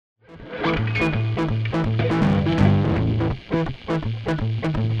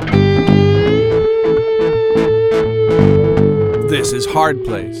is Hard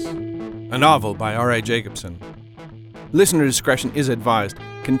Place, a novel by R.A. Jacobson. Listener discretion is advised,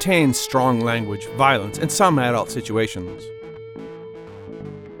 contains strong language, violence, and some adult situations.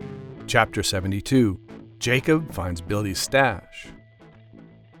 Chapter 72. Jacob finds Billy's stash.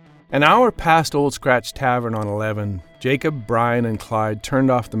 An hour past Old Scratch Tavern on 11, Jacob, Brian, and Clyde turned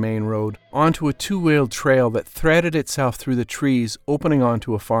off the main road onto a two-wheeled trail that threaded itself through the trees, opening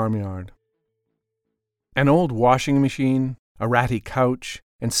onto a farmyard. An old washing machine, a ratty couch,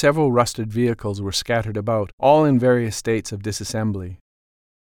 and several rusted vehicles were scattered about, all in various states of disassembly.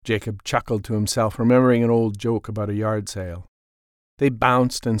 Jacob chuckled to himself, remembering an old joke about a yard sale. They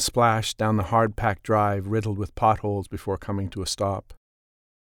bounced and splashed down the hard-packed drive riddled with potholes before coming to a stop.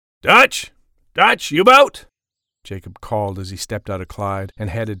 "Dutch! Dutch, you bout?" Jacob called as he stepped out of Clyde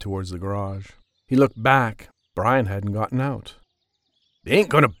and headed towards the garage. He looked back. Brian hadn't gotten out. "They ain't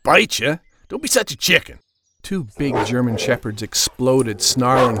gonna bite you. Don't be such a chicken." Two big German shepherds exploded,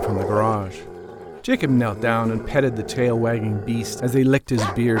 snarling from the garage. Jacob knelt down and petted the tail-wagging beast as they licked his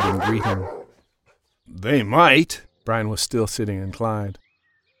beard in greeting. "They might." Brian was still sitting in Clyde.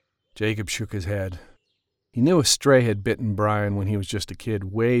 Jacob shook his head. He knew a stray had bitten Brian when he was just a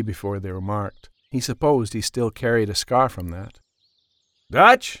kid, way before they were marked. He supposed he still carried a scar from that.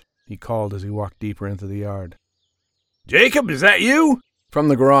 "Dutch," he called as he walked deeper into the yard. "Jacob, is that you?" From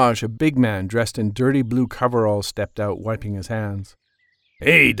the garage, a big man dressed in dirty blue coveralls stepped out, wiping his hands.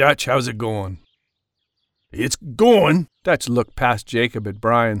 "Hey, Dutch, how's it going?" "It's going." Dutch looked past Jacob at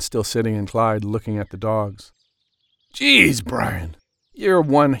Brian, still sitting in Clyde, looking at the dogs. "Jeez, Brian, you're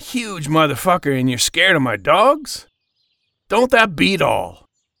one huge motherfucker and you're scared of my dogs? Don't that beat all?"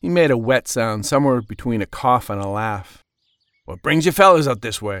 He made a wet sound, somewhere between a cough and a laugh. "What brings you fellas out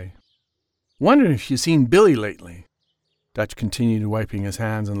this way?" "Wondering if you've seen Billy lately." Dutch continued wiping his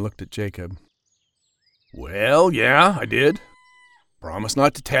hands and looked at Jacob. "Well, yeah, I did. Promised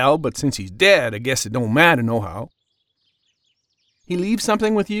not to tell, but since he's dead, I guess it don't matter nohow." "He leave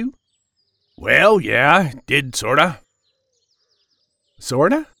something with you?" "Well, yeah, did sorta."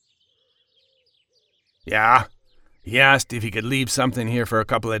 "Sorta?" "Yeah. He asked if he could leave something here for a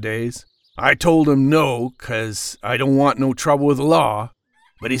couple of days. I told him no, 'cause I don't want no trouble with the law,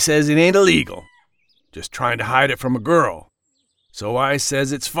 but he says it ain't illegal. Just trying to hide it from a girl. So I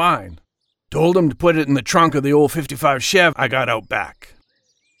says it's fine. Told him to put it in the trunk of the old 55 Chev I got out back."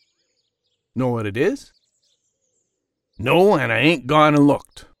 "Know what it is?" "No, and I ain't gone and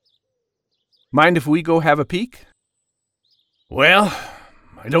looked." "Mind if we go have a peek?" "Well,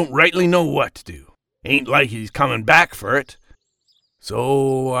 I don't rightly know what to do. Ain't like he's coming back for it.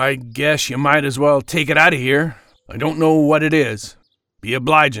 So I guess you might as well take it out of here. I don't know what it is. Be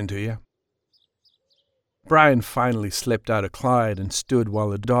obliging to you." Brian finally slipped out of Clyde and stood while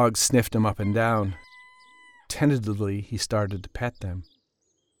the dogs sniffed him up and down. Tentatively, he started to pet them.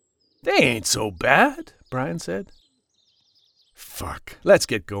 "They ain't so bad," Brian said. "Fuck, let's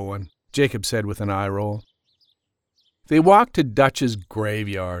get going," Jacob said with an eye roll. They walked to Dutch's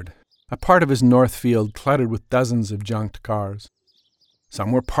graveyard, a part of his north field cluttered with dozens of junked cars.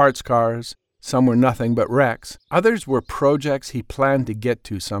 Some were parts cars, some were nothing but wrecks, others were projects he planned to get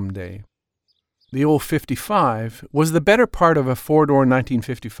to someday. The old 55 was the better part of a four-door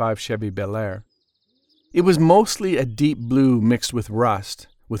 1955 Chevy Bel Air. It was mostly a deep blue mixed with rust,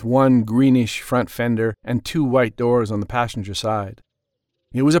 with one greenish front fender and two white doors on the passenger side.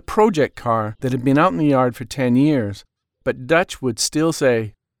 It was a project car that had been out in the yard for 10 years, but Dutch would still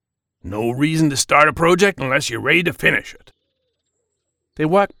say, "No reason to start a project unless you're ready to finish it." They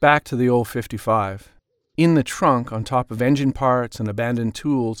walked back to the old 55. In the trunk, on top of engine parts and abandoned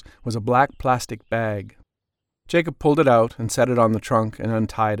tools, was a black plastic bag. Jacob pulled it out and set it on the trunk and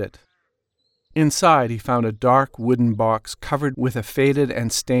untied it. Inside, he found a dark wooden box covered with a faded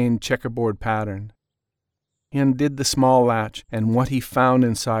and stained checkerboard pattern. He undid the small latch, and what he found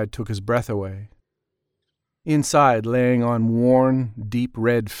inside took his breath away. Inside, laying on worn, deep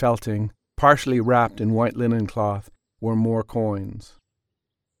red felting, partially wrapped in white linen cloth, were more coins.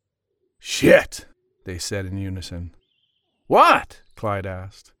 "Shit!" they said in unison. "What?" Clyde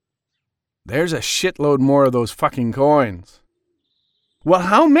asked. "There's a shitload more of those fucking coins." "Well,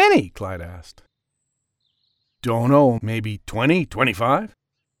 how many?" Clyde asked. "Dunno, maybe 20, 25?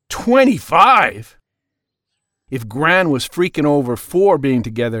 25? If Gran was freaking over 4 being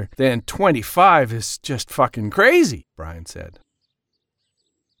together, then 25 is just fucking crazy," Brian said.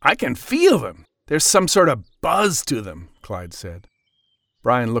 "I can feel them. There's some sort of buzz to them," Clyde said.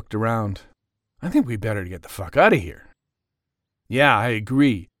 Brian looked around. "I think we better get the fuck out of here." "Yeah, I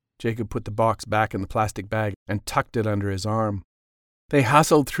agree." Jacob put the box back in the plastic bag and tucked it under his arm. They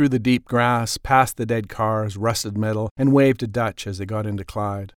hustled through the deep grass, past the dead cars, rusted metal, and waved to Dutch as they got into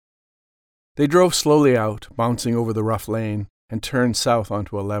Clyde. They drove slowly out, bouncing over the rough lane, and turned south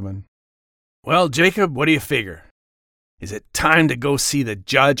onto 11. "Well, Jacob, what do you figure? Is it time to go see the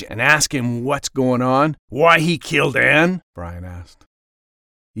judge and ask him what's going on? Why he killed Ann?" Brian asked.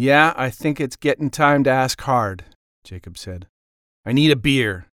 "Yeah, I think it's getting time to ask hard," Jacob said. "I need a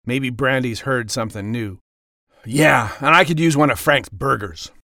beer. Maybe Brandy's heard something new." "Yeah, and I could use one of Frank's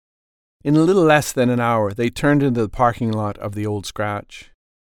burgers." In a little less than an hour, they turned into the parking lot of the Old Scratch.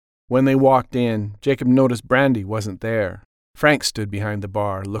 When they walked in, Jacob noticed Brandy wasn't there. Frank stood behind the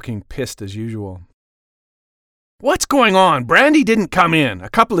bar, looking pissed as usual. "What's going on? Brandy didn't come in. A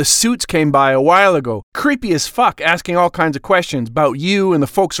couple of suits came by a while ago, creepy as fuck, asking all kinds of questions about you and the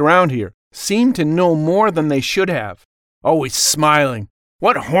folks around here. Seemed to know more than they should have. Always smiling.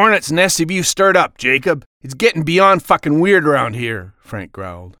 What hornet's nest have you stirred up, Jacob? It's getting beyond fucking weird around here," Frank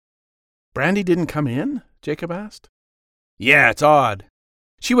growled. "Brandy didn't come in?" Jacob asked. "Yeah, it's odd.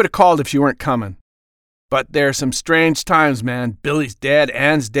 She would have called if she weren't coming. But there are some strange times, man. Billy's dead,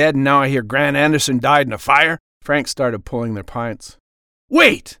 Ann's dead, and now I hear Gran Anderson died in a fire." Frank started pulling their pints.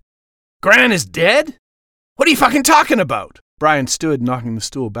 "Wait! Gran is dead? What are you fucking talking about?" Brian stood, knocking the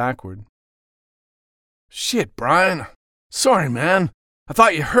stool backward. "Shit, Brian. Sorry, man. I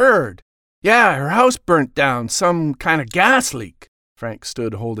thought you heard. Yeah, her house burnt down. Some kind of gas leak." Frank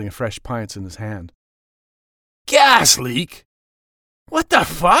stood holding a fresh pint in his hand. "Gas leak? What the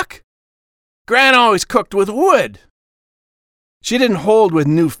fuck? Gran always cooked with wood." "She didn't hold with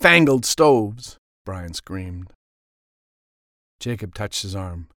newfangled stoves," Brian screamed. Jacob touched his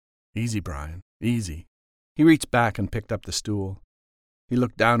arm. "Easy, Brian, easy." He reached back and picked up the stool. He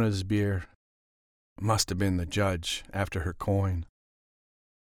looked down at his beer. Must have been the judge, after her coin.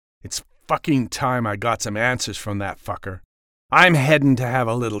 "It's fucking time I got some answers from that fucker. I'm heading to have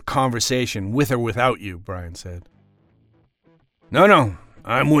a little conversation, with or without you," Brian said. No,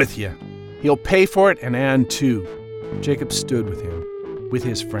 I'm with you. He'll pay for it, and Ann too." Jacob stood with him, with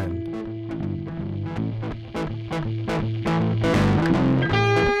his friend.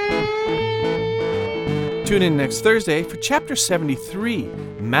 Tune in next Thursday for Chapter 73,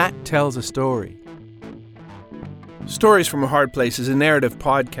 Matt Tells a Story. Stories from a Hard Place is a narrative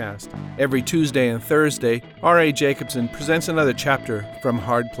podcast. Every Tuesday and Thursday, R.A. Jacobson presents another chapter from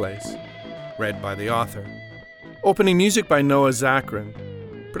Hard Place, read by the author. Opening music by Noah Zachrin.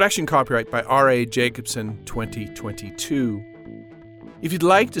 Production copyright by R.A. Jacobson 2022. If you'd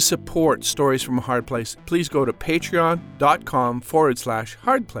like to support Stories from a Hard Place, please go to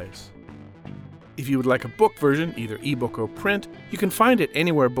patreon.com/hardplace. If you would like a book version, either ebook or print, you can find it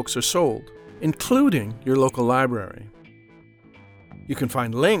anywhere books are sold, including your local library. You can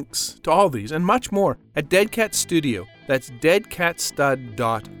find links to all these and much more at Dead Cat Studio. That's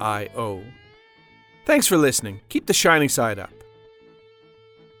deadcatstud.io. Thanks for listening. Keep the shining side up.